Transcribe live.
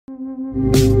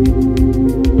Welcome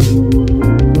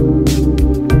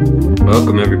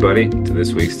everybody to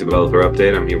this week's developer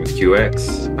update. I'm here with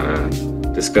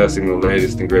QX, discussing the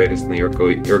latest and greatest in the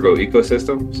Ergo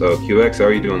ecosystem. So QX, how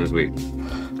are you doing this week?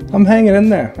 I'm hanging in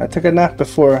there. I took a nap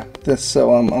before this,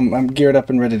 so I'm geared up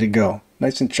and ready to go.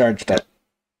 Nice and charged up.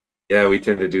 Yeah, we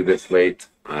tend to do this late.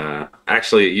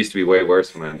 Actually, it used to be way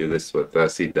worse when I do this with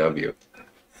CW.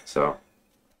 So.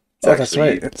 Oh, that's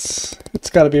right. It's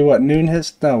got to be what, noon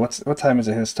his? No, what time is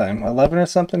it his time? 11 or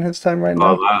something his time right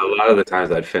now? A lot of the times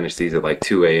I'd finish these at like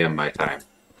 2 a.m. my time.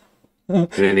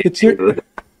 It's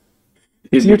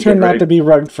your turn not to be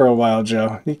rugged for a while,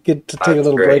 Joe. You get to take a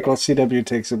little break while CW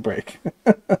takes a break.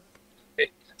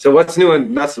 So what's new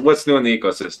in the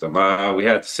ecosystem? We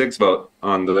had SIG's vote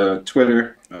on the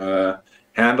Twitter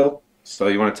handle. So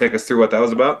you want to take us through what that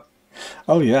was about?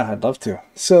 Oh yeah, I'd love to.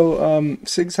 So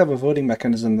SIGs have a voting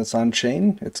mechanism that's on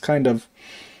chain. It's kind of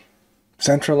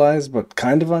centralized, but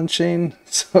kind of on chain.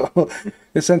 So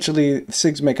essentially,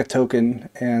 SIGs make a token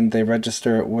and they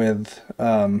register it with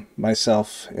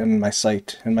myself and my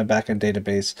site and my backend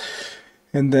database.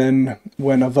 And then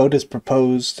when a vote is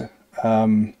proposed,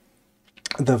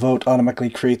 the vote automatically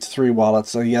creates 3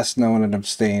 wallets, a yes, no, and an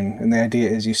abstain. And the idea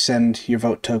is you send your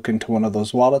vote token to one of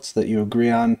those wallets that you agree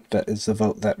on, that is the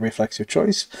vote that reflects your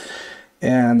choice.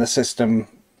 And the system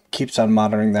keeps on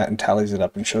monitoring that and tallies it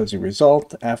up and shows you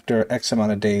result. After X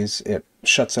amount of days, it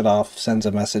shuts it off, sends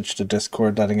a message to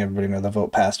Discord letting everybody know the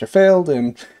vote passed or failed,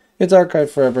 and it's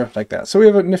archived forever like that. So we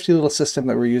have a nifty little system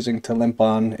that we're using to limp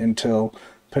on until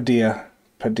Padilla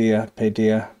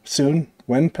soon.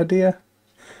 When Padilla?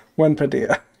 When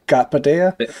Padilla? Got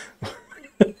Padilla?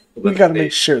 We gotta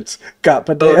make shirts. Got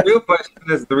Padilla. So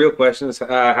the real question is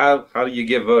how do you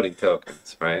get voting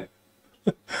tokens, right?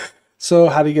 So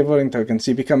how do you get voting tokens?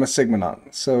 You become a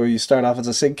Sigmonaut. So you start off as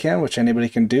a SigCan, which anybody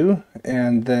can do,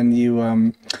 and then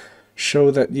you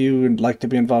show that you would like to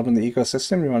be involved in the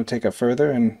ecosystem. You want to take it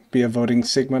further and be a voting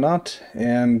Sigmonaut,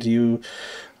 and you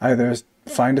either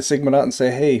find a Sigmonaut and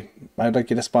say, hey, I'd like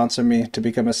you to sponsor me to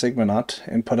become a Sigmonaut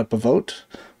and put up a vote.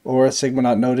 Or a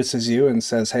Sigmonaut notices you and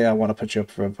says, hey, I want to put you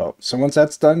up for a vote. So once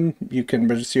that's done, you can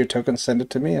register your token, send it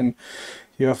to me, and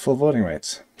you have full voting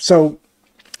rights. So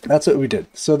that's what we did.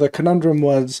 So the conundrum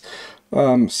was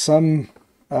somebody,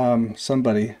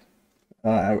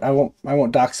 I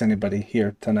won't dox anybody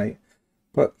here tonight,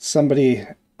 but somebody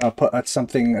put a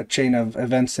chain of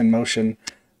events in motion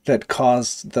that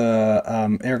caused the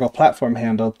Ergo platform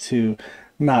handle to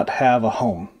not have a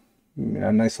home,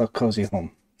 a nice little cozy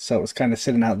home. So it was kind of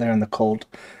sitting out there in the cold,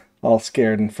 all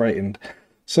scared and frightened.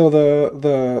 So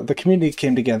the community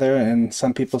came together, and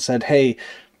some people said, hey,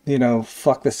 you know,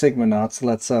 fuck the Sigmonauts.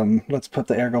 Let's put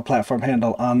the Ergo platform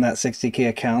handle on that 60K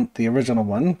account, the original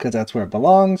one, because that's where it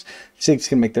belongs. SIGs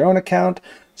can make their own account.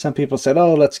 Some people said,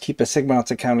 oh, let's keep a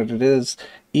Sigmonauts account as it is.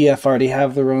 EF already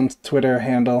have their own Twitter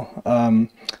handle,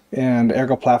 and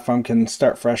Ergo platform can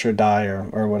start fresh or die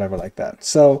or whatever like that.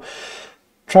 So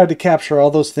tried to capture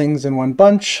all those things in one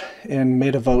bunch and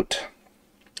made a vote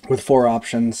with 4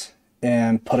 options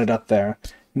and put it up there.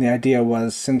 And the idea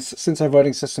was, since our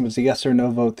voting system is a yes or no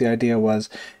vote, the idea was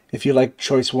if you like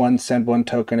choice 1, send 1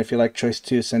 token. If you like choice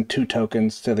 2, send 2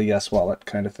 tokens to the yes wallet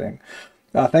kind of thing.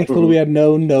 Thankfully, we had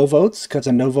no votes, because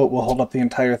a no vote will hold up the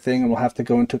entire thing and we'll have to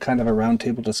go into kind of a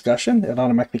roundtable discussion. It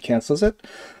automatically cancels it.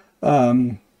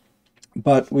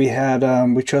 But we had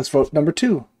we chose vote number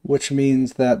 2, which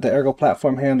means that the Ergo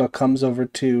platform handle comes over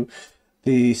to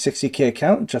the 60K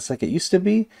account, just like it used to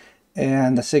be,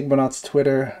 and the Sigmonauts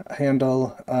Twitter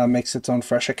handle makes its own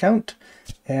fresh account,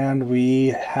 and we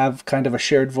have kind of a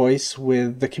shared voice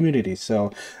with the community.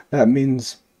 So that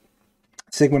means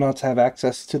Sigmonauts have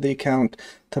access to the account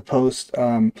to post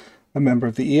a member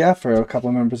of the EF or a couple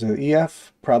of members of the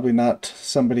EF. Probably not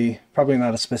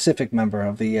a specific member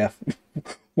of the EF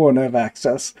won't have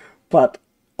access, but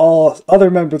all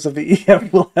other members of the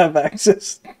EF will have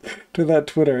access to that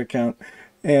Twitter account,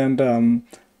 and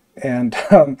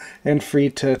free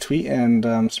to tweet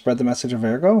and spread the message of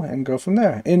Ergo and go from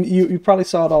there. And you probably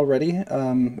saw it already.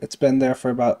 It's been there for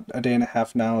about a day and a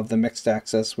half now of the mixed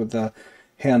access with the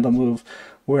handle move,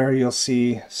 where you'll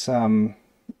see some,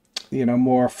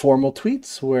 more formal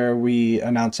tweets where we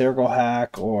announce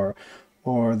ErgoHack or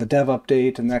the dev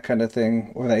update and that kind of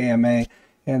thing, or the AMA.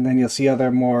 And then you'll see other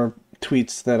more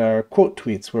tweets that are quote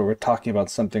tweets where we're talking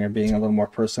about something or being a little more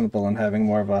personable and having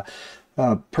more of a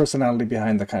personality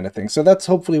behind the kind of thing. So that's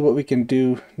hopefully what we can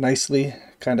do nicely,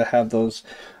 kind of have those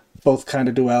both kind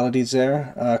of dualities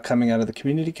there coming out of the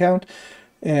community count.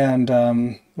 And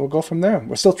we'll go from there.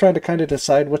 We're still trying to kind of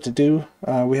decide what to do.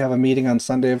 We have a meeting on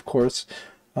Sunday, of course,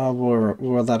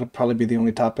 that'll probably be the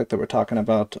only topic that we're talking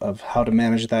about of how to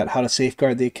manage that, how to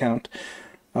safeguard the account.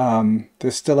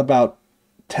 There's still about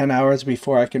 10 hours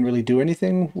before I can really do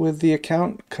anything with the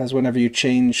account, because whenever you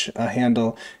change a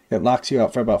handle, it locks you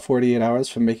out for about 48 hours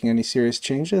from making any serious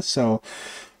changes. So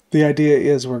the idea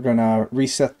is we're gonna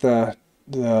reset the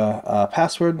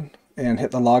password and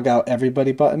hit the log out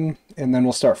everybody button, and then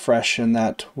we'll start fresh, and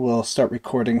that will start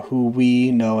recording who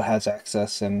we know has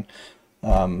access and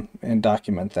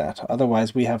document that.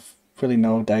 Otherwise, we have really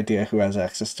no idea who has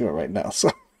access to it right now. So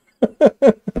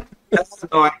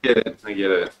No, I get it. I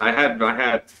get it. I had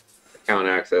account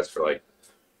access for like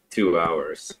 2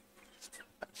 hours,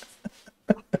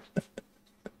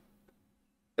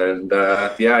 and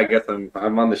yeah, I guess I'm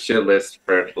on the shit list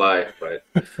for life. But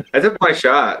I took my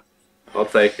shot. I'll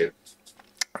take it.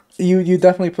 you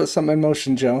definitely put something in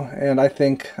motion, Joe, and I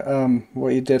think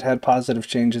what you did had positive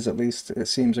changes. At least it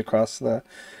seems across the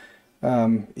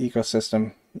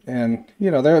ecosystem. And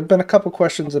there have been a couple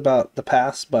questions about the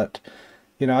past, but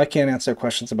I can't answer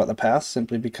questions about the past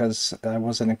simply because I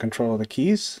wasn't in control of the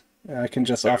keys. I can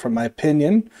just offer my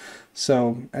opinion.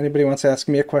 So anybody wants to ask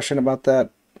me a question about that,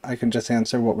 I can just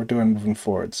answer what we're doing moving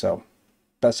forward. So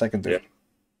best I can do. Yeah.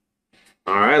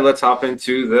 All right, let's hop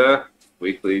into the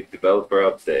weekly developer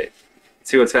update.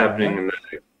 See what's happening in the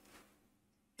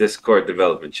Discord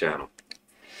development channel.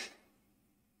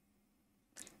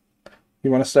 You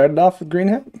want to start it off with Green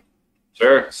Hat?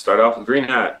 Sure. Start off with Green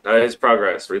Hat. His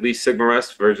progress. Release Sigma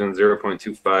Rest version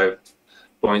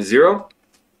 0.25.0.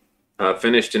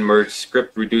 Finished and merged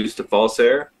script reduced to false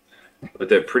error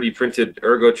with a pretty printed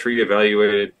Ergo tree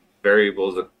evaluated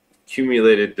variables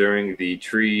accumulated during the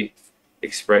tree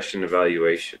expression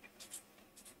evaluation.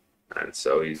 And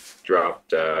so he's dropped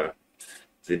the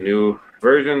new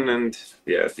version and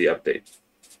the update.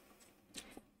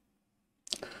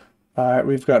 All right,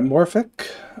 we've got Morphic.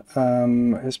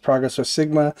 His progress with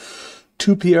Sigma.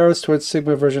 2 PRs towards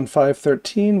Sigma version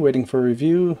 5.13, waiting for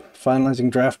review. Finalizing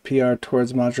draft PR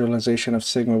towards modularization of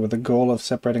Sigma with the goal of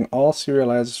separating all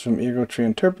serializers from Ergo tree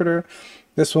interpreter.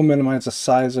 This will minimize the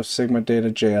size of Sigma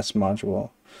data.js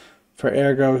module. For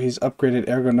Ergo, he's upgraded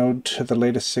Ergo node to the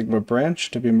latest Sigma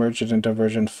branch to be merged into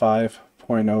version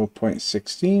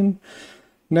 5.0.16.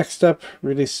 Next up,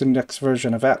 release the next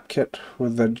version of AppKit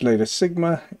with the latest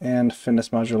Sigma and finish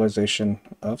modularization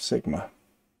of Sigma.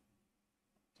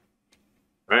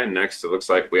 All right, next it looks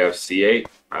like we have C8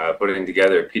 putting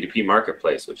together a P2P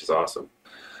marketplace, which is awesome.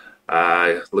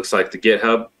 Looks like the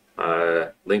GitHub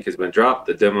link has been dropped.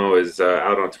 The demo is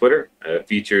out on Twitter.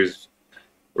 Features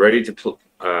ready to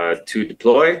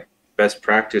deploy. Best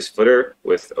practice footer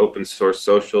with open source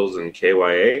socials and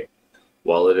KYA.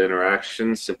 Wallet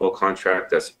interaction, simple contract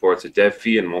that supports a dev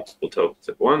fee and multiple tokens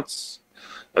at once.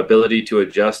 Ability to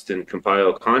adjust and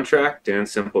compile contract and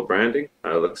simple branding.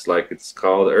 Looks like it's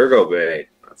called Ergo Bay.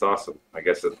 That's awesome. I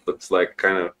guess it looks like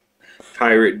kind of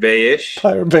Pirate Bay-ish.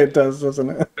 Pirate Bay does, doesn't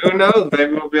it? Who knows?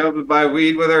 Maybe we'll be able to buy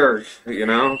weed with her,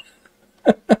 Go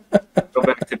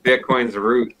back to Bitcoin's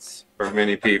roots for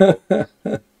many people.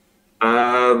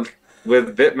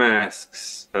 With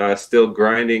bitmasks, still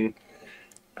grinding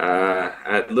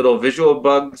at little visual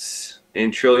bugs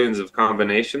in trillions of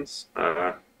combinations.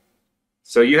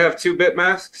 So you have 2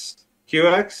 bitmasks,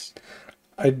 QX?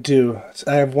 I do.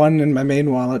 I have one in my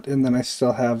main wallet, and then I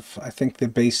still have, I think, the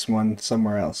base one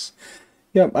somewhere else.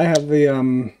 Yep, I have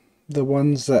the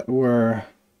ones that were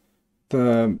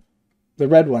the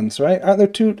red ones, right? Aren't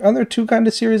there two kind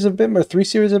of series of or 3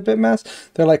 series of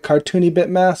bitmasks? They're like cartoony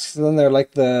bitmasks, and then they're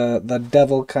like the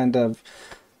devil kind of.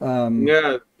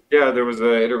 Yeah, there was an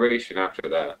iteration after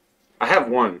that. I have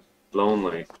one,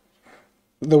 Lonely.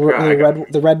 The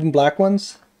red and black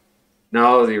ones?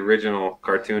 No, the original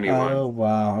cartoony one. Oh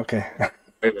wow, okay.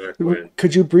 Way back when.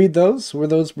 Could you breed those? Were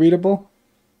those breedable?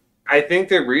 I think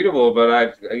they're breedable, but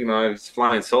I was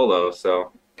flying solo,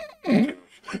 so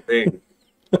thing.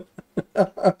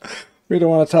 We don't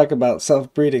want to talk about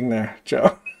self-breeding there,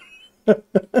 Joe. Yeah,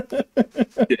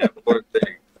 poor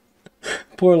thing.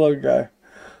 Poor little guy.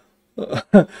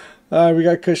 We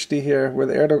got Kushti here with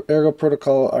Ergo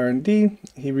Protocol R&D.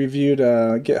 He reviewed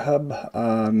GitHub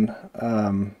on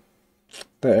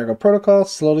the Ergo Protocol,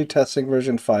 slowly testing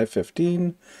version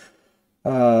 5.15.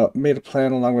 Made a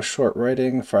plan along with short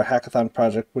writing for a hackathon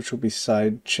project, which will be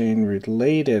sidechain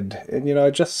related. And I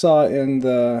just saw in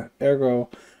the Ergo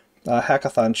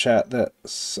hackathon chat that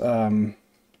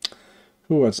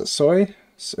who was it? Soy?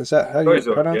 Is that how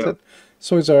you pronounce it?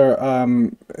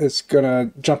 Soyzar is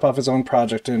gonna jump off his own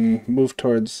project and move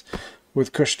towards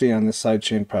with Kushti on this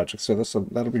sidechain project. So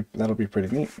that'll be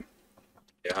pretty neat.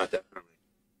 Yeah, definitely.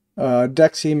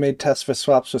 Dexy made tests for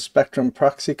swaps with Spectrum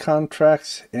proxy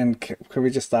contracts, and can we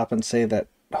just stop and say that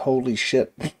holy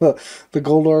shit, the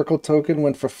Gold Oracle token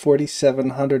went for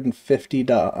 4,750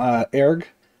 erg.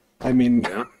 I mean,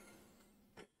 Yeah.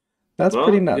 that's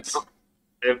pretty Well, nuts.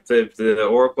 if the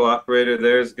Oracle operator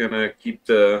there is gonna keep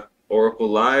the Oracle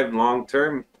live long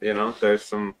term, there's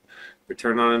some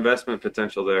return on investment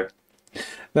potential there.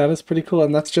 That is pretty cool,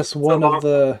 and that's just It's a one of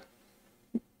the.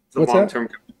 it's a What's long that? term.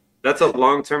 That's a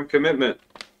long term commitment.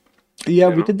 Yeah,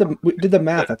 You know. we did the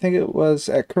math. I think it was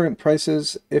at current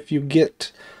prices, if you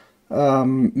get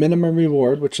minimum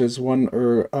reward, which is one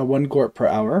gort per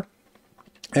hour,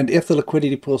 and if the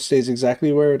liquidity pool stays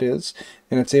exactly where it is,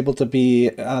 and it's able to be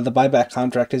the buyback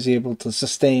contract is able to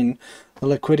sustain the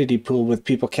liquidity pool with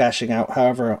people cashing out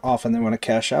however often they want to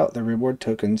cash out their reward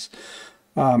tokens.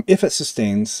 If it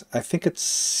sustains, I think it's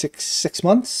six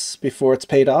months before it's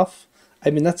paid off. I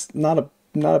mean, that's not a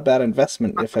bad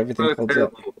investment if everything Not a holds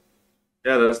up. terrible,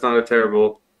 yeah, that's not a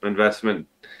terrible investment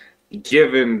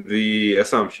given the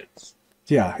assumptions.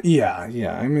 Yeah.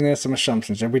 I mean, there's some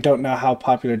assumptions, and we don't know how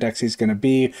popular Dexy is going to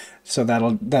be, so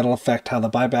that'll affect how the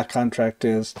buyback contract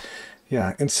is.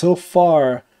 Yeah, and so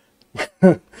far,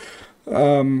 in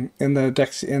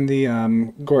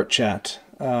the Gort chat,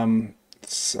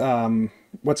 what's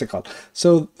it called?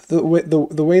 So the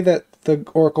way that the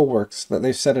Oracle works, that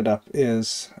they've set it up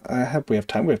is, we have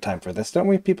time. We have time for this, don't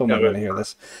we? People Yeah, might want to hear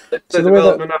this. it's So the the way that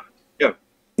development of yeah.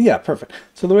 Yeah, perfect.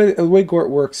 So the way Gort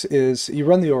works is you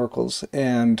run the oracles,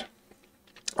 and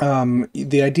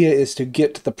the idea is to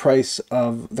get the price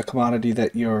of the commodity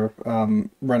that you're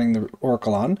running the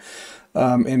oracle on,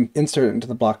 and insert it into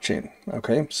the blockchain.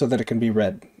 Okay, so that it can be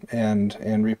read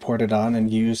and reported on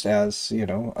and used as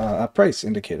a price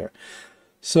indicator.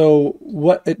 So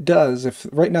what it does, if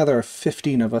right now there are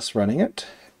 15 of us running it,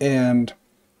 and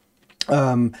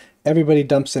everybody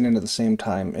dumps it in at the same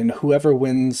time, and whoever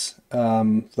wins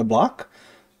the block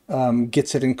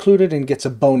gets it included and gets a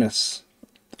bonus,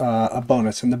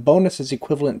 and the bonus is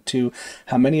equivalent to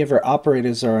how many of our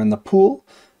operators are in the pool.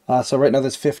 So right now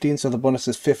there's 15, so the bonus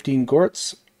is 15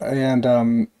 gorts,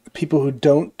 and people who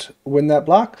don't win that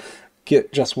block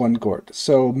get just one gort.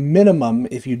 So minimum,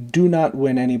 if you do not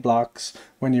win any blocks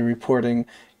when you're reporting,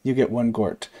 you get one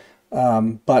gort.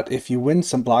 But if you win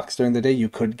some blocks during the day, you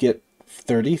could get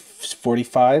 30,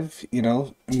 45,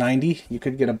 90, you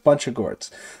could get a bunch of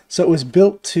gorts. So it was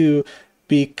built to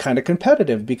be kind of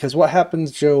competitive, because what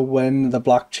happens, Joe, when the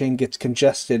blockchain gets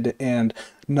congested and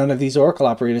none of these Oracle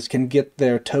operators can get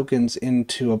their tokens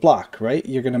into a block, right?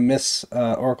 You're going to miss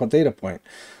Oracle data point.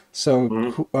 So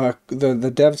Mhm.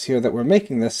 the devs here that were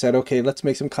making this said, okay, let's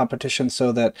make some competition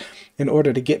so that in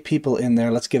order to get people in there,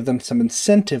 let's give them some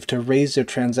incentive to raise their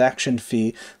transaction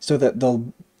fee so that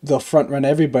they'll front run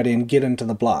everybody and get into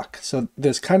the block. So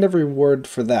there's kind of reward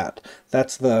for that.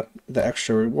 That's the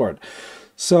extra reward.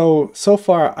 So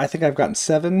far, I think I've gotten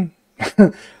seven.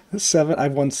 Seven.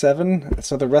 I've won seven.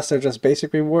 So the rest are just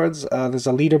basic rewards. There's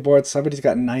a leaderboard. Somebody's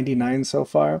got 99 so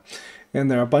far. And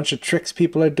there are a bunch of tricks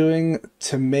people are doing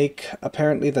to make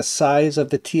apparently the size of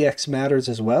the TX matters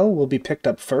as well will be picked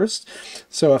up first.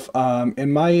 So if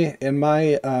in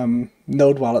my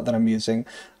node wallet that I'm using,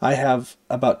 I have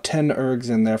about 10 ergs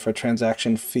in there for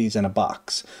transaction fees in a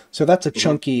box. So that's a Mhm.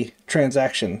 chunky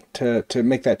transaction to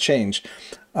make that change.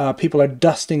 People are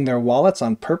dusting their wallets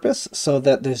on purpose so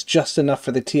that there's just enough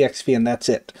for the TX fee and that's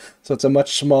it. So it's a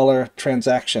much smaller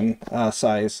transaction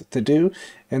size to do,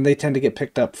 and they tend to get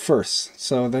picked up first.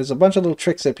 So there's a bunch of little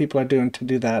tricks that people are doing to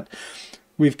do that.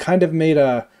 We've kind of made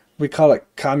we call it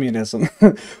communism.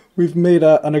 We've made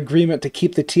an agreement to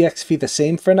keep the TX fee the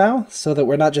same for now, so that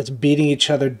we're not just beating each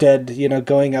other dead,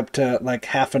 going up to like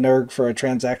half an erg for a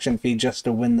transaction fee just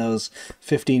to win those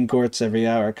 15 gorts every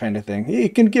hour kind of thing.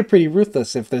 It can get pretty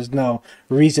ruthless if there's no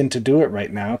reason to do it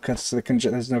right now, because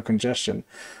there's no congestion.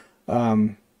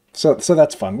 So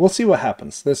that's fun. We'll see what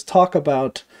happens. There's talk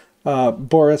about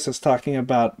Boris is talking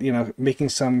about making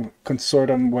some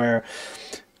consortium where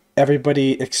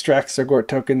everybody extracts their Gort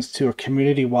tokens to a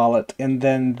community wallet, and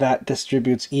then that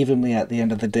distributes evenly at the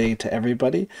end of the day to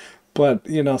everybody. But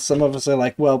some of us are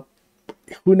like, well,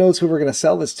 who knows who we're going to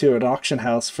sell this to at an auction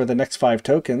house for the next 5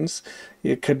 tokens?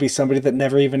 It could be somebody that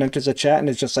never even enters a chat and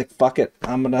is just like, fuck it,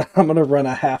 I'm gonna run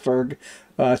a half erg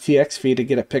TX fee to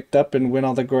get it picked up and win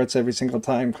all the Gorts every single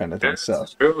time, kind of thing. So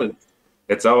That's true.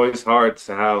 It's always hard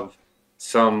to have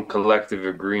some collective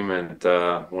agreement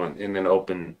in an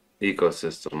open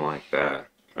ecosystem like that,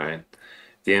 right? At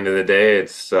the end of the day,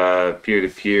 it's peer to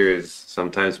peer is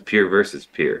sometimes peer versus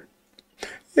peer.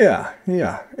 yeah,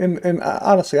 and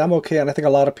honestly, I'm okay, and I think a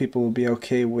lot of people will be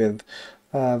okay with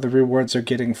the rewards are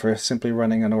getting for simply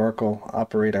running an Oracle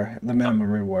operator, the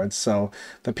minimum rewards. So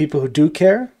the people who do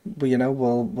care,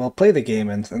 will play the game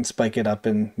and spike it up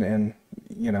and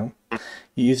you know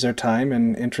use their time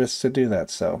and interest to do that.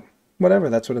 So whatever,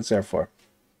 that's what it's there for.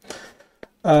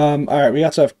 All right, we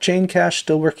also have Chain Cash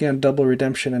still working on double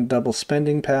redemption and double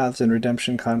spending paths and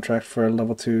redemption contract for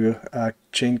level 2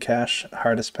 Chain Cash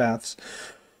hardest paths.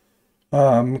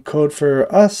 Code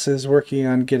for us is working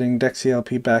on getting Dexy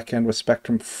LP backend with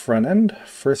Spectrum front end.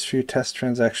 First few test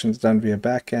transactions done via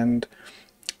backend.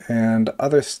 And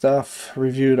other stuff,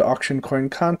 reviewed auction coin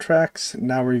contracts,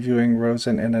 now reviewing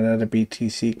Rosen and Aneta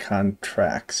BTC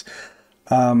contracts.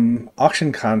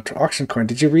 Auction coin,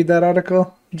 did you read that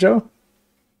article, Joe?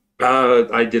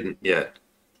 I didn't yet.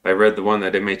 I read the one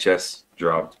that MHS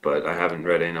dropped, but I haven't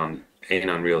read Ain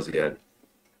on Reels yet.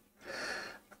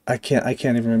 I can't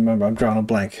even remember. I'm drawing a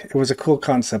blank. It was a cool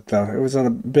concept though. It was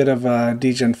a bit of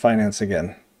degen finance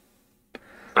again.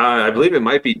 I believe it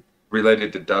might be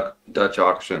related to Dutch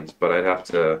auctions, but I'd have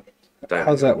to dive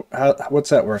How's into it. that? What's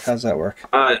that work? How's that work?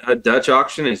 A Dutch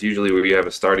auction is usually where you have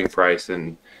a starting price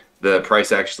and the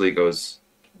price actually goes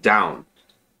down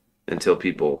until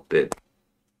people bid.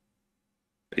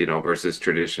 Versus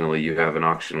traditionally you have an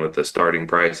auction with a starting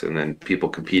price and then people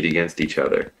compete against each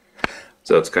other.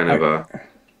 So it's kind of a,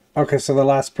 Okay, so the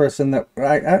last person that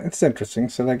it's interesting.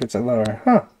 So that gets it lower,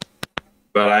 huh?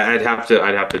 but I'd have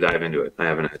to dive into it. I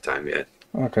haven't had time yet.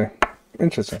 Okay,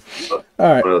 interesting. But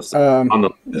All right. one of those on the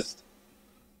list.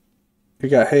 We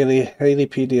got Haley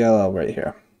PDLL right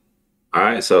here. All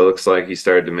right, so it looks like he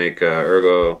started to make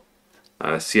Ergo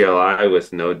CLI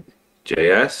with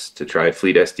Node.js to try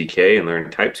Fleet SDK and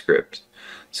learn TypeScript.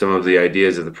 Some of the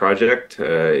ideas of the project,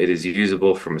 it is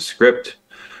usable from a script,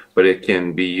 but it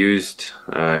can be used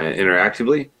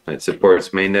interactively. It supports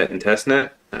mainnet and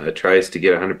testnet. Tries to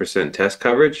get 100% test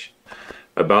coverage.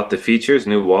 About the features,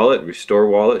 new wallet, restore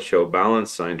wallet, show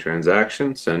balance, sign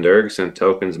transactions, send erg, send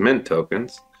tokens, mint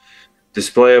tokens.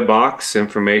 Display a box,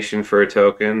 information for a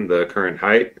token, the current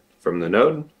height from the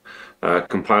node.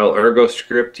 Compile Ergo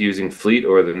script using Fleet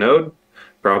or the node.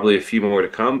 Probably a few more to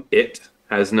come. It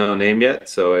has no name yet,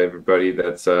 so everybody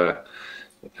that's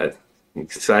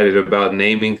excited about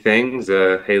naming things,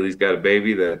 Haley's got a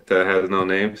baby that has no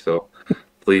name, so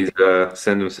please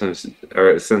send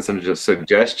some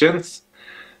suggestions.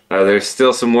 There's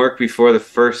still some work before the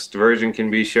first version can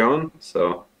be shown,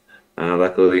 so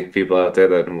luckily people out there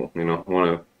that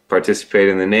want to participate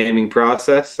in the naming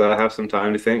process have some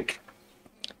time to think.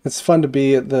 It's fun to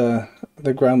be at the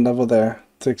ground level there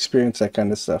to experience that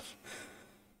kind of stuff.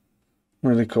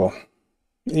 Really cool.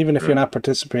 Even if you're not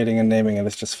participating in naming it,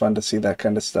 it's just fun to see that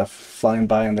kind of stuff flying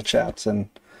by in the chats and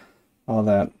all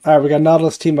that. All right, we got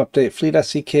Nautilus team update. Fleet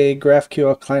SDK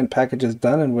GraphQL client packages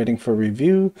done and waiting for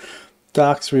review.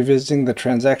 Docs revisiting the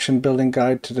transaction building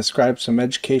guide to describe some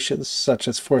edge cases such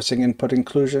as forcing input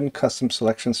inclusion, custom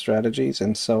selection strategies,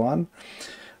 and so on.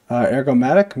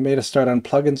 Ergomatic made a start on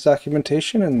plugins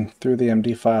documentation and through the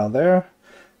MD file there.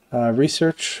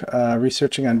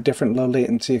 Researching on different low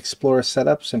latency Explorer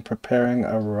setups and preparing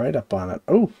a write-up on it.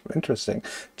 Oh, interesting.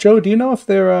 Joe, do you know if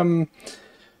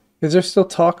is there still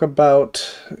talk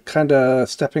about kind of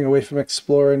stepping away from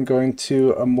Explorer and going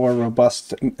to a more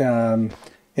robust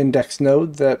index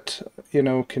node that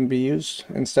can be used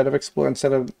instead of Explorer,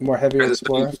 instead of more heavier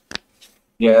Explorer?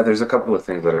 Yeah, there's a couple of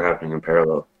things that are happening in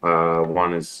parallel.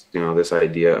 One is this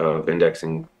idea of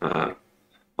indexing on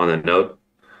the node.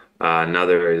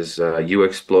 Another is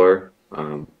UExplorer,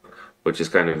 which has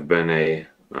kind of been a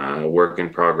work in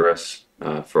progress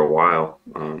for a while.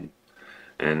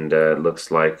 And it looks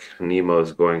like Nemo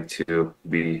is going to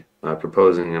be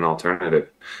proposing an alternative.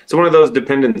 It's one of those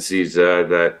dependencies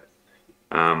that,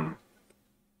 well,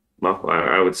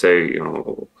 I would say,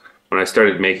 when I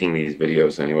started making these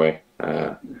videos anyway,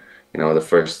 the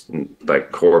first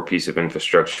core piece of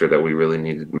infrastructure that we really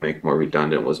needed to make more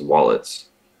redundant was wallets.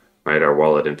 Right, our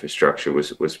wallet infrastructure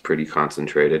was pretty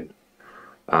concentrated.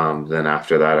 Then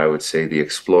after that, I would say the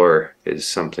Explorer is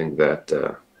something that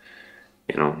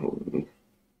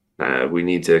we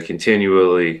need to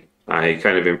continually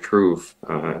kind of improve.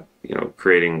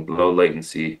 Creating low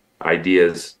latency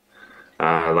ideas,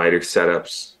 lighter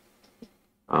setups.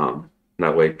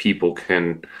 That way, people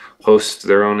can host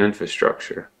their own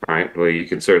infrastructure. Right. Well, you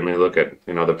can certainly look at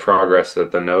the progress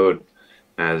that the node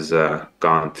has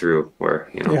gone through,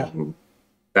 where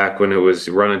back when it was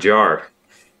run a jar,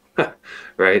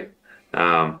 right?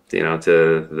 To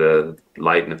the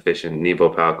light and efficient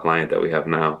NepoPal client that we have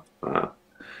now.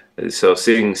 So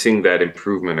seeing that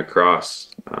improvement across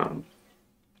kind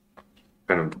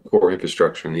of core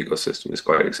infrastructure in the ecosystem is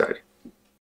quite exciting.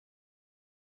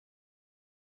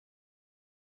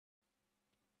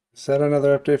 Is that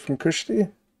another update from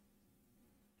Kushti?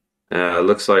 It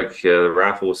looks like the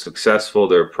raffle was successful.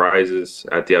 There are prizes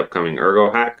at the upcoming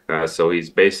ErgoHack. So he's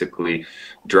basically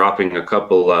dropping a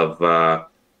couple of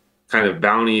kind of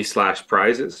bounty slash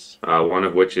prizes. One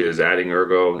of which is adding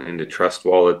Ergo into Trust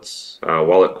Wallet's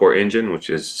wallet core engine, which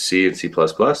is C and C++.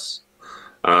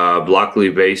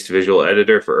 Blockly based visual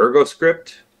editor for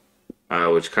ErgoScript,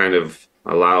 which kind of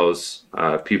allows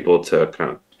people to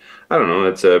kind of, I don't know,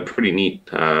 it's a pretty neat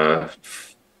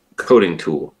coding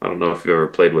tool. I don't know if you've ever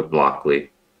played with Blockly.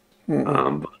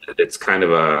 But it's kind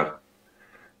of a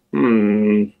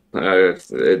it reminds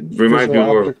Visual me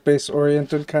more of, object-based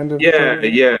oriented kind of yeah,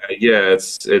 coding? yeah.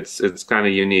 It's kind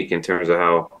of unique in terms of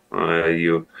how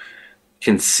you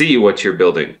can see what you're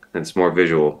building. It's more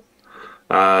visual.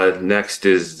 Next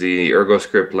is the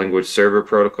ErgoScript language server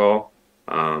protocol.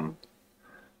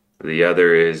 The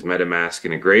other is MetaMask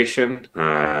integration,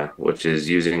 which is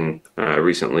using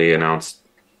recently announced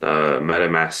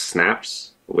MetaMask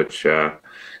snaps, which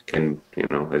can,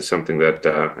 is something that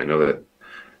I know that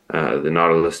the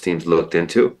Nautilus teams looked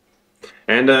into.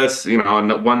 And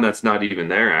one that's not even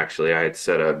there actually. I had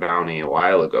set a bounty a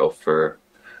while ago for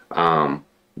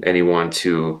anyone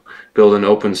to build an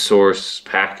open source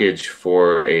package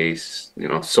for a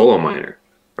solo miner,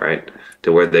 right?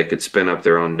 To where they could spin up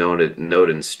their own node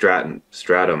and stratum,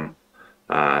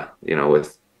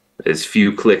 with as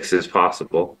few clicks as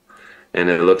possible. And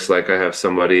it looks like I have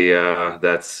somebody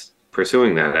that's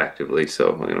pursuing that actively.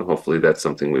 So hopefully that's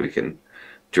something we can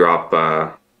drop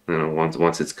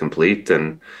once it's complete,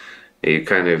 and you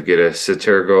kind of get a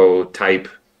Citergo type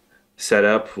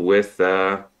setup with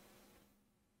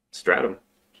Stratum.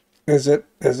 Is it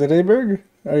Aberg?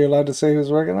 Are you allowed to say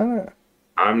who's working on it?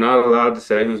 I'm not allowed to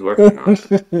say who's working on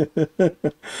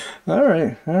it, All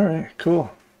right,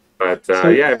 cool. but So,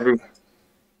 yeah,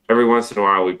 every once in a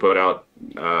while we put out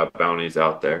bounties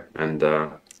out there, and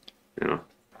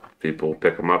people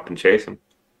pick them up and chase them.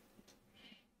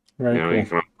 very You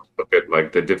cool. can look at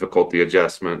like the difficulty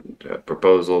adjustment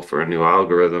proposal for a new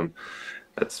algorithm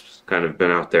that's kind of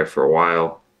been out there for a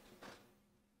while.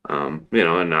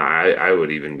 And I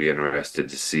would even be interested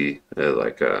to see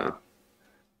like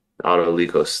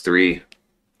Autolicos 3,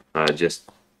 just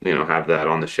have that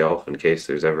on the shelf in case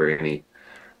there's ever any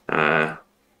uh,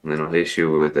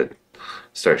 issue with it.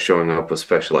 Start showing up with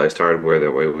specialized hardware.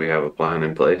 That way we have a plan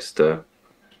in place to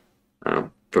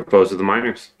propose to the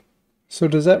miners. So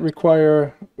does that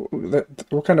require that?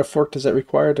 What kind of fork does that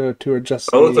require to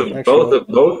adjust Both the of both actual? of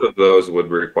both of those would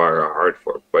require a hard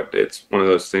fork, but it's one of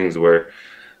those things where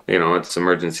it's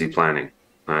emergency planning.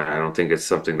 I don't think it's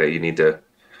something that you need to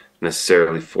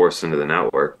necessarily force into the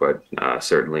network, but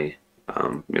certainly,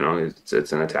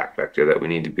 it's an attack vector that we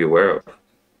need to be aware of.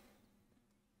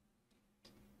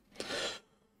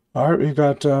 All right, we've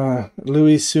got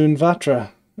Louis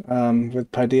Soon-Vatra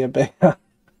with Padilla Bay.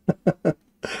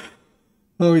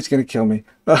 Oh, he's going to kill me.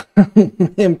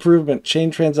 Improvement. Chain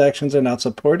transactions are not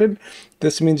supported.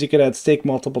 This means you could add stake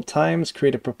multiple times,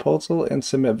 create a proposal, and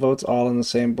submit votes all in the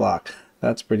same block.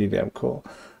 That's pretty damn cool.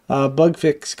 Bug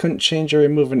fix. Couldn't change or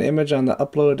remove an image on the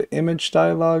upload image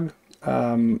dialog.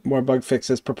 More bug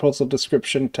fixes. Proposal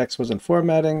description. Text wasn't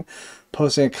formatting.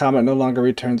 Posting a comment no longer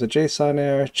returns a JSON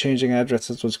error. Changing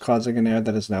addresses was causing an error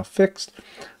that is now fixed.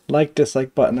 Like,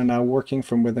 dislike button are now working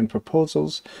from within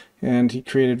proposals, and he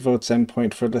created votes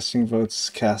endpoint for listing votes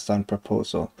cast on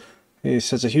proposal. He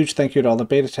says a huge thank you to all the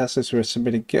beta testers who are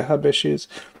submitting GitHub issues.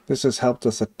 This has helped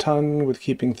us a ton with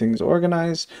keeping things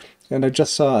organized. And I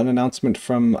just saw an announcement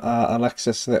from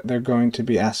Alexis that they're going to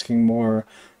be asking more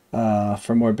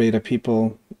for more beta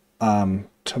people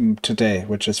today,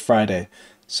 which is Friday.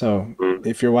 So Mm.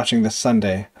 if you're watching this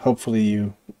Sunday, hopefully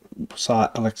you saw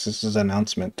Alexis's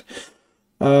announcement.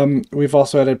 We've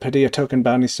also added Padilla token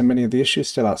bounties to many of the issues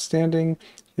still outstanding.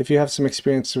 If you have some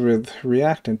experience with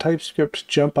React and TypeScript,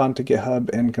 jump onto GitHub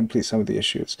and complete some of the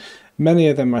issues. Many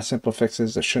of them are simple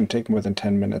fixes that shouldn't take more than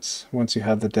 10 minutes once you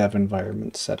have the dev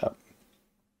environment set up.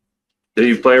 Did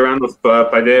you play around with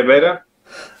Paideia Beta?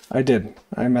 I did.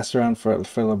 I messed around for a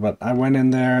little bit. I went in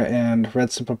there and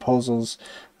read some proposals,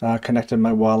 connected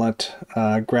my wallet,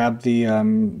 grabbed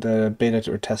the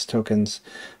beta or test tokens,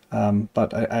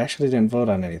 but I actually didn't vote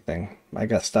on anything. I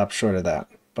got stopped short of that.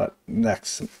 But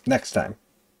next time.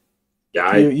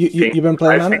 Yeah, You've been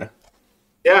playing on it?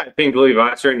 Yeah, I pinged Louis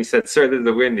Vacher and he said, "Sir, this is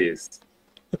the Wendy's."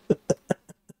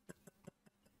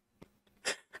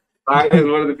 I was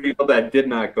one of the people that did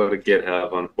not go to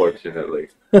GitHub, unfortunately.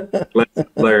 Let's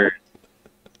learn.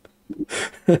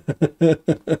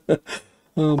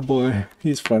 Oh boy,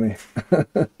 he's funny.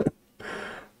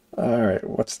 All right,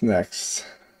 what's next?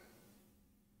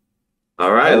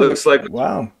 All right. right, Oh, looks like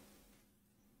wow.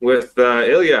 with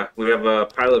Ilya, we have a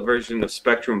pilot version of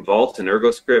Spectrum Vault and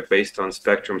ErgoScript based on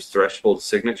Spectrum's threshold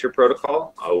signature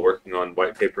protocol, working on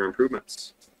white paper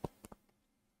improvements.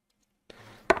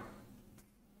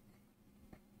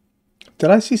 Did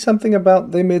I see something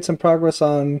about they made some progress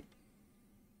um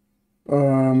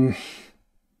on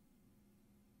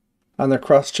their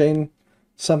cross chain?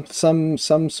 Some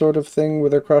sort of thing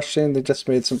with their cross chain they just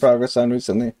made some progress on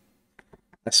recently.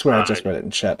 I swear I just read it in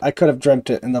chat. I could have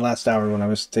dreamt it in the last hour when I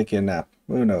was taking a nap.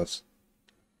 Who knows?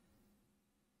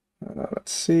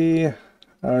 Let's see.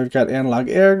 We've got Analog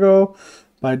Ergo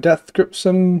by Death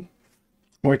Gripson.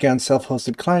 Working on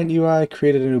self-hosted client UI.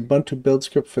 Created an Ubuntu build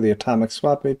script for the Atomic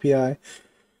Swap API.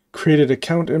 Created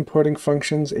account importing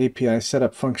functions, API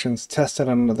setup functions, tested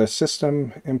on another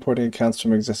system, importing accounts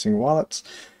from existing wallets.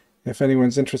 If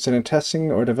anyone's interested in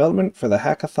testing or development for the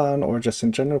hackathon or just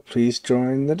in general, please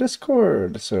join the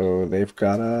Discord. So they've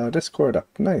got a Discord up.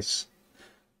 Nice.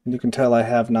 And you can tell I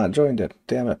have not joined it.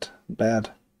 Damn it.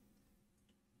 Bad.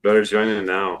 Better join it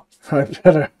now. I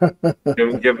better.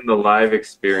 Give them the live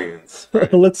experience.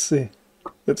 Right? Let's see.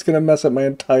 It's going to mess up my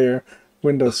entire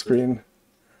window screen.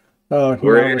 Oh, now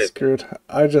we're screwed.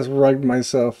 I just rugged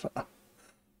myself.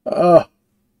 Oh,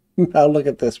 now look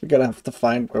at this. We're going to have to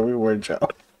find where we were, Joe.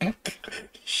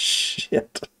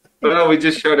 Shit. Well, we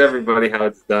just showed everybody how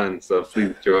it's done, so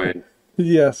please join.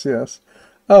 Yes, yes.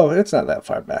 Oh, it's not that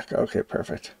far back. Okay,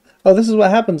 perfect. Oh, this is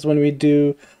what happens when we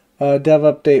do dev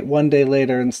update 1 day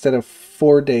later instead of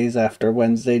 4 days after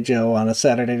Wednesday, Joe, on a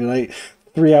Saturday night,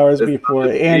 3 hours before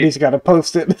Andy's got to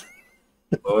post it.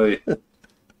 Boy.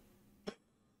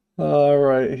 All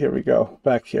right, here we go.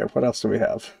 Back here. What else do we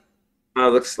have?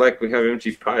 Looks like we have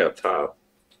MG Pi up top.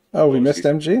 Oh, we missed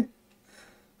MG?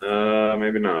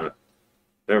 Maybe not.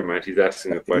 Never mind. He's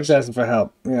asking a question. He's asking for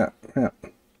help. Yeah, yeah.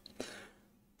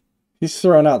 He's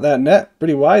throwing out that net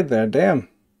pretty wide there. Damn.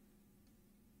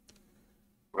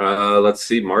 Let's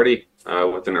see, Marty,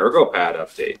 with an ErgoPad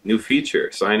update. New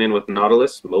feature, sign in with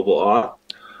Nautilus, mobile auth,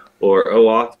 or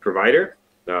OAuth provider.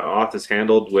 Auth is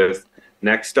handled with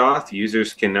NextAuth.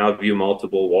 Users can now view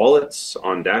multiple wallets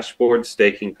on dashboard,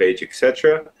 staking page,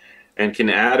 etc., and can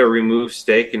add or remove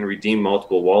stake and redeem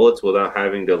multiple wallets without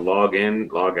having to log in,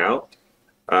 log out.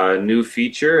 New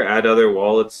feature, add other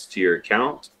wallets to your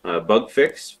account. Bug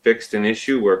fix, fixed an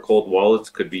issue where cold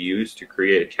wallets could be used to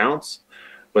create accounts,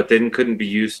 but then couldn't be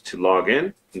used to log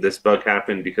in. This bug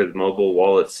happened because mobile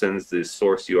wallet sends the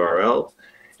source URL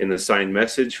in the signed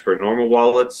message for normal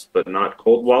wallets, but not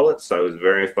cold wallets. I was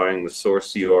verifying the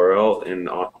source URL in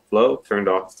auth flow, turned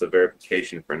off the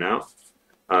verification for now.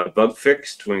 Bug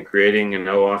fixed when creating an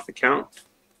OAuth account.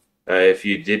 If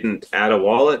you didn't add a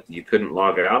wallet, you couldn't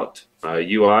log out.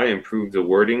 UI improved the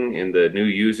wording in the new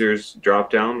users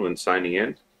dropdown when signing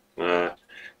in.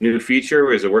 New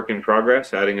feature is a work in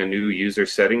progress, adding a new user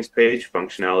settings page.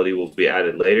 Functionality will be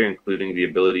added later, including the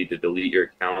ability to delete your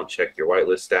account, check your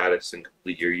whitelist status, and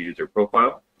complete your user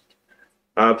profile.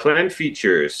 Planned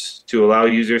features to allow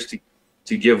users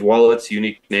to give wallets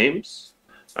unique names.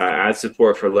 Add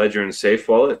support for Ledger and Safe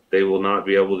Wallet. They will not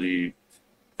be able to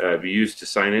be used to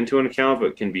sign into an account,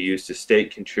 but can be used to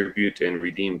stake, contribute, and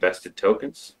redeem vested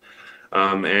tokens.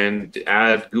 And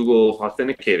add Google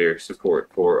Authenticator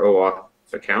support for OAuth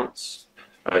accounts.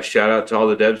 Shout out to all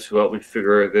the devs who helped me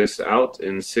figure this out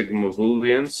in Sigma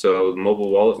Boolean so the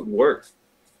mobile wallet would work.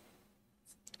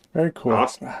 Very cool.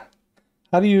 Awesome.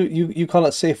 How do you call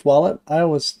it Safe Wallet? I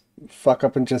always fuck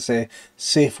up and just say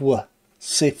Safe Wallet.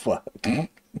 Safe Wallet.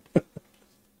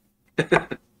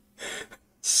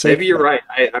 Maybe you're right.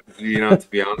 To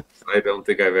be honest, I don't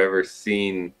think I've ever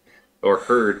seen or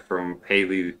heard from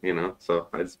Haley, so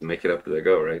I just make it up as I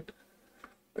go, right?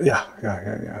 Yeah.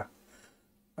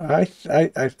 I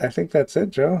think that's it,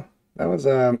 Joe. That was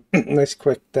a nice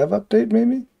quick dev update,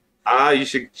 maybe? You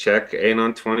should check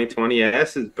Anon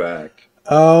 2020S is back.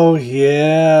 Oh,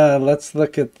 yeah. Let's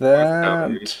look at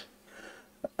that.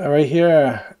 Right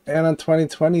here. Anon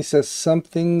 2020 says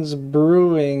something's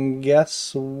brewing.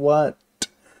 Guess what?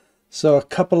 So a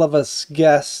couple of us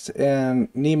guessed, and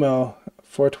Nemo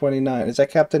 429. Is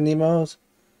that Captain Nemo's?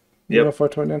 Nemo Yep.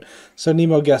 429. So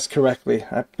Nemo guessed correctly.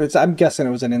 I'm guessing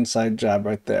it was an inside job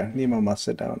right there. Nemo must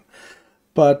sit down.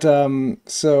 But Anon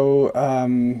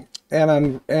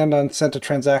sent a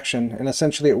transaction, and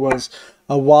essentially it was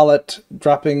a wallet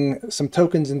dropping some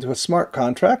tokens into a smart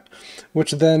contract,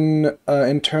 which then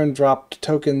in turn dropped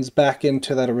tokens back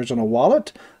into that original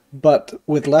wallet, but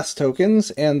with less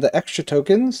tokens, and the extra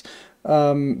tokens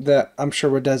that I'm sure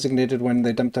were designated when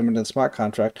they dumped them into the smart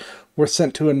contract were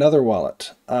sent to another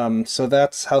wallet. So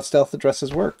that's how stealth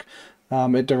addresses work.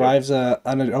 It Yep. derives a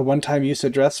one-time use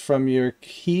address from your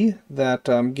key that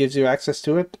gives you access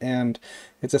to it, and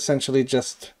it's essentially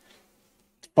just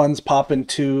funds pop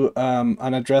into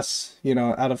an address,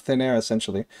 out of thin air,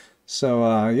 essentially.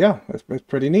 So yeah, it's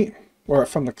pretty neat. Or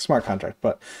from the smart contract,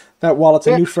 but that wallet's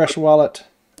a Yeah, new fresh wallet,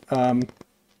 um,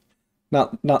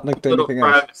 not linked to little anything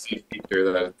else. privacy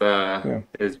feature that Yeah,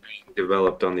 is being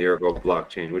developed on the Ergo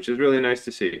blockchain, which is really nice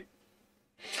to see.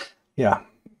 yeah,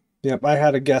 yep. I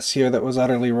had a guess here that was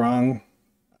utterly wrong.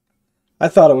 I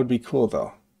thought it would be cool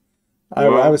though. I, I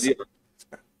Well, was yeah,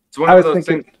 it's one I of was those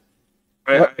thinking, things.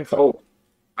 I, what? I hope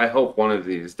I hope one of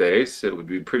these days it would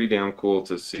be pretty damn cool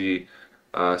to see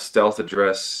stealth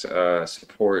address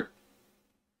support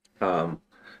um,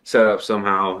 set up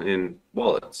somehow in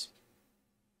wallets.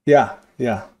 Yeah,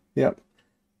 yeah, yep.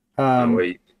 That Um, way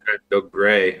you can kind of go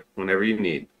gray whenever you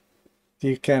need.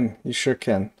 you sure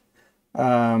can.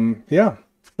 Yeah,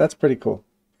 that's pretty cool.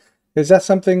 Is that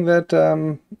something that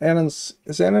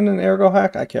is Annan an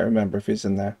ErgoHack? I can't remember if he's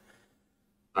in there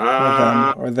or them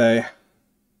Uh, or they.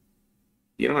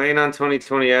 Anon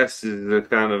 2020S is a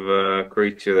kind of a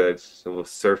creature that will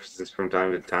surfaces from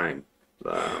time to time.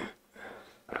 Um,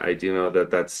 I do know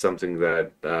that that's something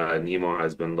that Nemo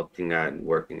has been looking at and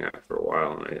working at for a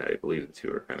while, and I believe the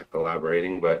two are kind of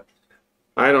collaborating, but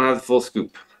I don't have the full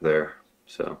scoop there.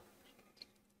 So,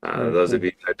 Very those of cool.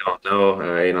 you that don't know,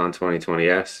 Anon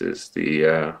 2020S is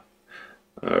the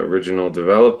original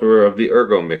developer of the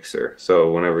Ergo mixer.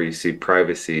 So, whenever you see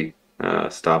privacy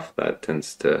stuff, that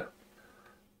tends to,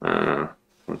 uh,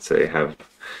 let's say, have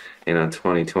Anon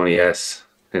 2020S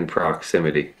in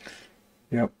proximity.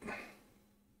 Yep.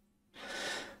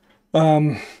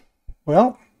 Um,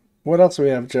 well, what else do we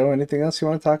have, Joe? Anything else you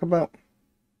want to talk about?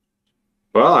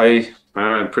 Well,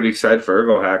 I'm pretty excited for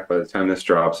ErgoHack. By the time this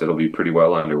drops, it'll be pretty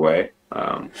well underway.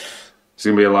 There's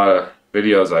gonna be a lot of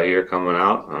videos I hear coming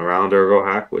out around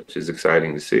ErgoHack, which is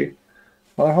exciting to see.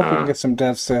 Well, I hope we can Uh, get some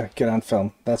devs to get on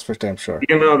film. That's for damn sure.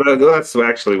 that's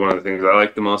actually one of the things I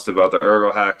like the most about the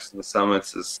ErgoHacks and the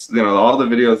summits is all the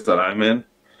videos that I'm in,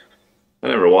 I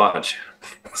never watch.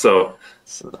 So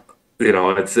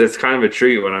it's kind of a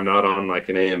treat when I'm not on like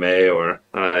an AMA or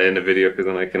in a video because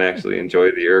then I can actually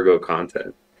enjoy the Ergo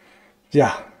content.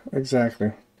 Yeah,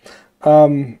 exactly.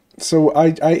 So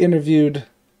I interviewed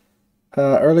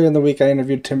earlier in the week. I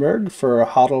interviewed Tim Erg for a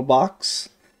Hodl box,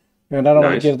 and I don't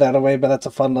want to Nice. give that away, but that's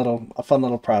a fun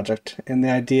little project. And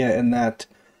the idea in that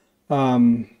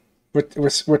um,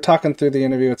 we're talking through the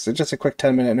interview. It's just a quick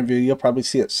 10-minute interview. You'll probably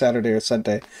see it Saturday or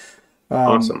Sunday.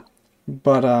 Awesome.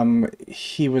 But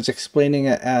he was explaining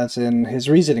it as in his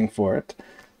reasoning for it,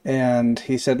 and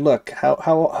he said, "Look,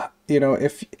 how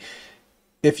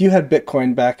if you had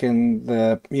Bitcoin back in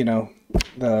the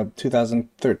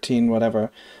 2013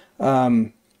 whatever,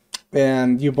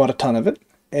 and you bought a ton of it,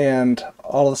 and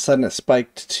all of a sudden it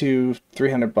spiked to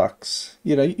 $300,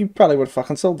 you probably would have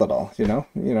fucking sold it all.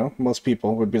 Most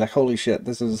people would be like, holy shit,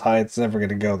 this is as high as it's ever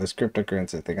gonna go. This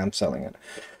cryptocurrency thing, I'm selling it."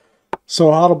 So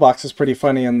HODLBox is pretty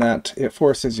funny in that it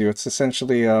forces you. It's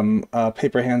essentially a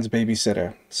paper hands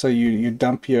babysitter. So you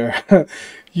dump your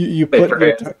you put Paper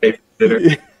your hands, paper sitter.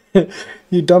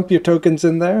 you dump your tokens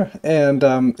in there, and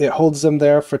it holds them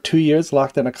there for 2 years,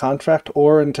 locked in a contract,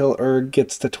 or until ERG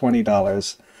gets to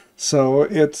 $20. So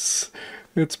it's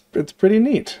pretty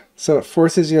neat. So it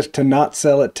forces you to not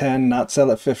sell at 10, not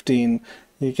sell at 15.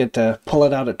 You get to pull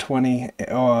it out at 20,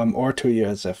 or 2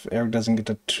 years if ERG doesn't get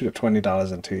to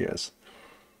 $20 in 2 years.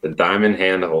 The diamond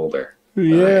hand holder.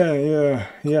 Nice. Yeah, yeah,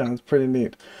 yeah. It's pretty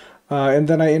neat. And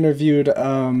then I interviewed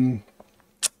um,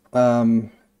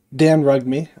 Dan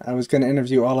Rugme. I was going to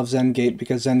interview all of Zengate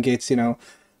because Zengate's,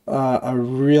 a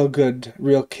real good,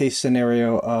 real case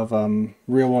scenario of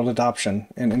real world adoption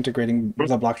and integrating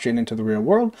the blockchain into the real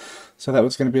world. So that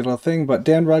was going to be a little thing. But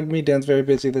Dan's very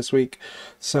busy this week.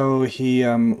 So he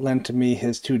lent me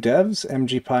his two devs,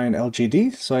 MGPie and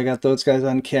LGD. So I got those guys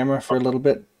on camera for a little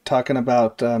bit talking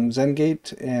about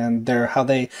Zengate and how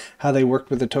they worked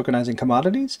with the tokenizing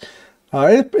commodities.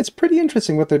 It's pretty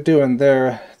interesting what they're doing.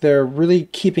 They're really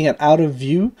keeping it out of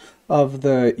view of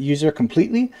the user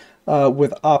completely,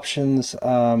 with options.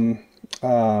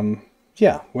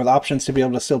 Yeah, with options to be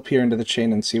able to still peer into the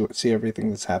chain and see everything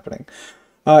that's happening.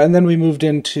 And then we moved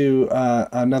into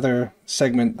another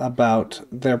segment about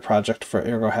their project for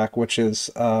ErgoHack, which is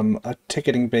a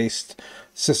ticketing-based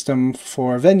system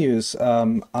for venues.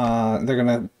 They're going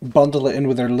to bundle it in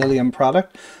with their Lilium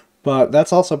product, but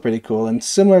that's also pretty cool. And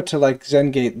similar to like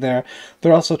Zengate,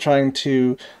 they're also trying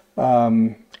to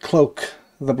cloak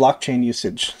the blockchain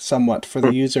usage somewhat for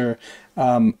the user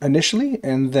initially,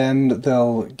 and then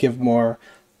they'll give more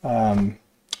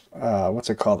what's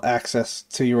it called, access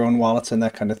to your own wallets and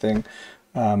that kind of thing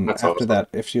That's after awesome. that,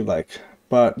 if you like.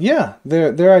 But yeah,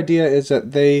 their idea is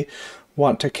that they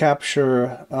want to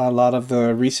capture a lot of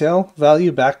the resale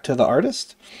value back to the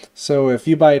artist. So if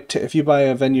you buy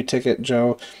a venue ticket,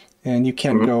 Joe, and you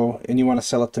can't Mhm. go and you want to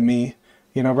sell it to me,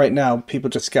 right now people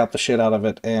just scalp the shit out of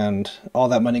it, and all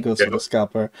that money goes to the Yeah.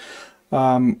 scalper.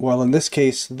 Well, in this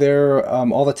case,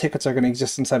 all the tickets are going to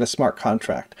exist inside a smart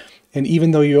contract. And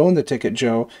even though you own the ticket,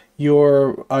 Joe,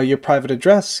 your private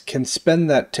address can spend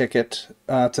that ticket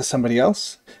to somebody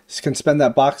else. Can spend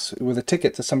that box with a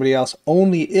ticket to somebody else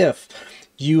only if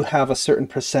you have a certain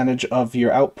percentage of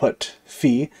your output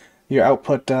fee, your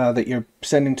output that you're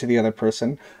sending to the other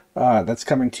person, that's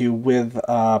coming to you with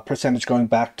a percentage going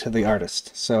back to the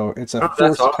artist. So it's a Oh,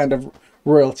 that's forced kind awesome. of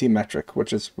royalty metric,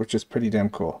 which is pretty damn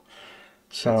cool.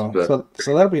 So, That's so,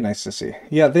 so that'll be nice to see.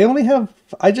 Yeah, they only have.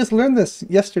 I just learned this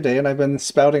yesterday, and I've been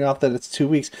spouting off that it's 2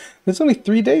 weeks. There's only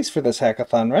 3 days for this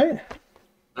hackathon, right?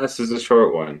 this is a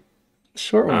short one.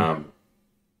 Short one. Um,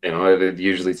 it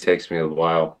usually takes me a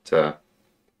while to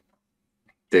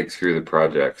dig through the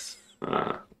projects.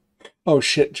 Oh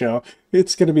shit, Joe!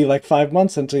 It's gonna be like 5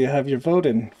 months until you have your vote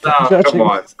in for No, come judging.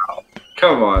 on, no.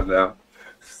 Come on now.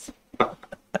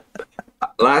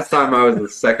 Last time I was the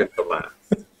second to last.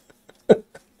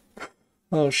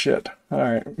 Oh shit! All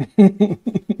right.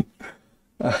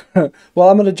 Well,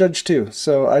 I'm gonna judge too.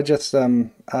 So I just I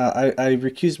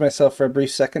recused myself for a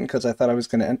brief second because I thought I was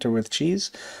gonna enter with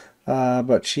cheese.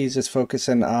 But Cheese is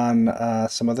focusing on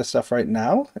some other stuff right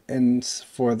now, and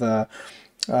for the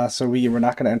so we were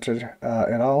not going to enter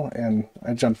at all, and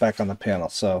I jumped back on the panel.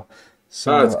 So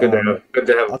Oh, it's so good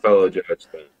to have a I'll fellow judge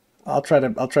then. I'll try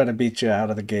to beat you out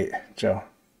of the gate, Joe.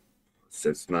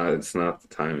 It's not the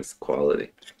time, it's the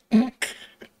quality.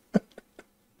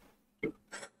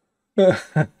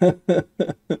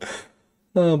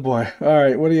 Oh boy! All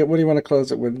right, what do you want to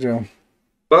close it with, Joe?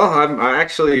 Well, I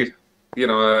actually, you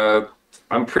know,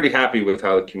 I'm pretty happy with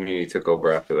how the community took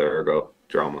over after the Ergo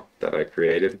drama that I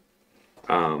created.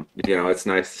 It's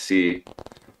nice to see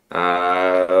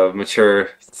mature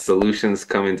solutions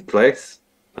come into place.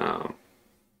 Um,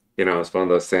 it's one of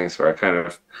those things where I kind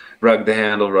of rug the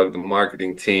handle, rug the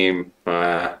marketing team,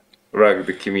 rug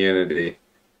the community.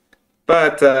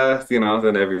 But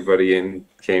then everybody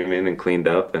came in and cleaned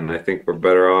up, and I think we're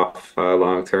better off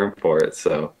long term for it.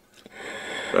 So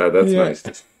that's Yeah, nice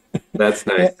that's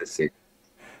yeah, nice to see.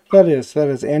 that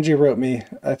is. Angie wrote me.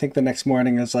 I think the next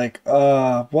morning is like,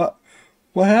 what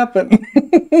happened?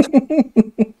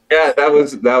 Yeah, that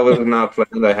was not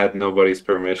planned. I had nobody's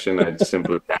permission. I just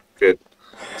simply acted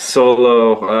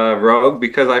solo rogue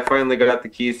because I finally got the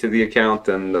keys to the account,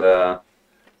 and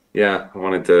yeah, I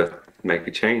wanted to make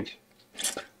a change.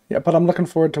 Yeah, but I'm looking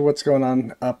forward to what's going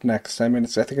on up next. I mean, I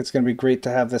think it's going to be great to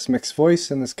have this mixed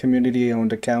voice and this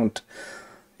community-owned account.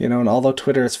 And although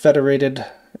Twitter is federated,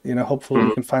 hopefully we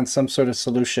Mhm. can find some sort of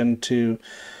solution to,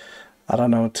 I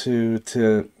don't know,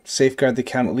 to safeguard the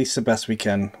account at least the best we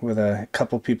can with a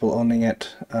couple people owning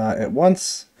it at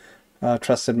once,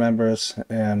 trusted members,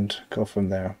 and go from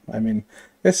there. I mean,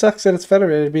 it sucks that it's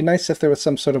federated. It'd be nice if there was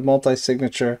some sort of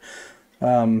multi-signature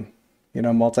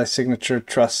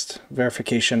trust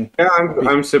verification. Yeah,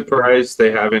 I'm surprised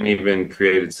they haven't even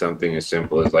created something as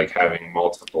simple as like having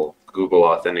multiple Google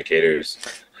authenticators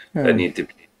that Yeah. need to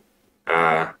be,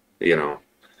 uh, you know,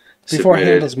 Before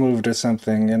submitted. handles moved or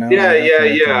something, Yeah, that yeah,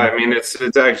 kind of yeah. thing. I mean,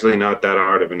 it's actually not that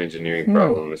hard of an engineering No.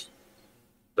 problem. It's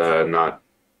not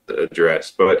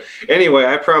addressed. But anyway,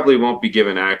 I probably won't be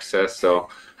given access, so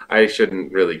I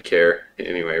shouldn't really care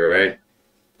anyway, right?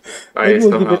 I Maybe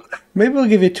we'll give somehow it. Maybe we'll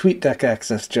give you TweetDeck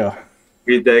access, Joe.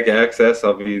 read deck access.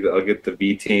 I'll get the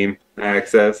B team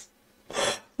access.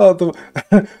 Oh,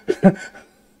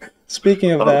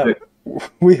 speaking of I'll that, do,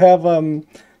 we have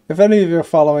If any of you are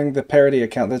following the parody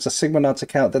account, there's a Sigma Knots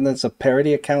account, then there's a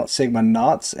parody account, Sigma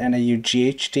Knots,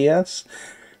 NAUGHTS,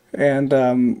 and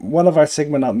one of our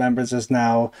Sigma Knot members is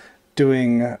now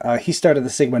doing. He started the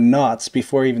Sigma Knots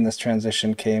before even this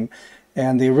transition came,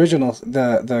 and the original,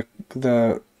 the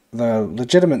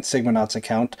legitimate Sigma Knots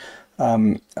account,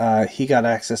 he got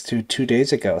access to 2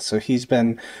 days ago. So he's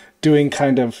been doing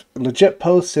kind of legit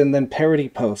posts and then parody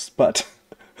posts, but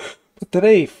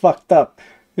today he fucked up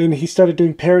and he started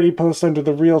doing parody posts under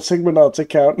the real Sigma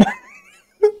account.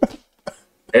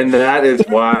 and that is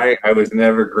why I was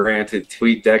never granted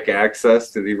TweetDeck access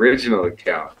to the original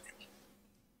account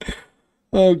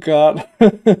Oh god.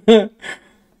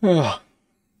 Oh,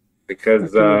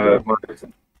 because fucking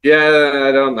ego. yeah,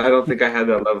 I don't think I had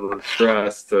that level of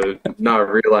trust to not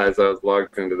realize I was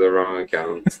logged into the wrong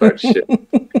account and start shit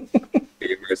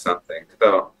or something.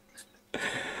 So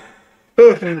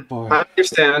Oh boy. I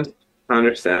understand. I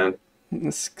understand.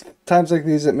 It's times like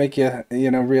these that make you,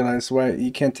 realize why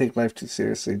you can't take life too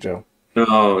seriously, Joe.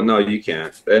 No, no, you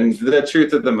can't. And the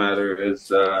truth of the matter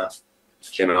is,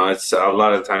 it's a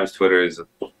lot of times Twitter is,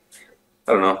 I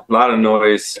don't know, a lot of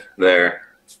noise there.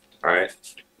 All right.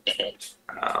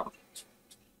 Um,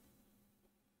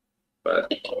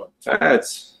 but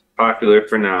it's popular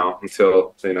for now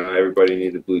until, everybody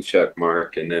needs a blue check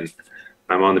mark. And then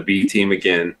I'm on the B team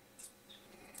again.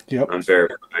 Yep. I'm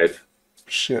verified.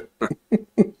 Shit.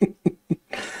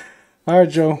 All right,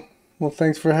 Joe. Well,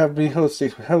 thanks for having me host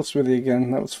with you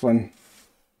again. That was fun.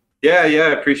 Yeah, yeah,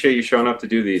 I appreciate you showing up to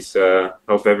do these.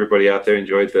 Hope everybody out there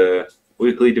enjoyed the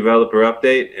weekly developer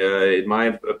update. In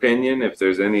my opinion, if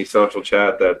there's any social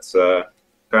chat that's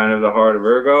kind of the heart of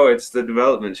Ergo, it's the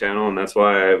development channel, and that's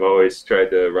why I've always tried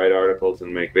to write articles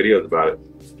and make videos about it.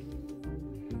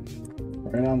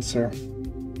 Right on, sir.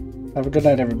 Have a good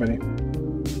night, everybody.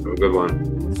 Have a good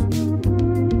one.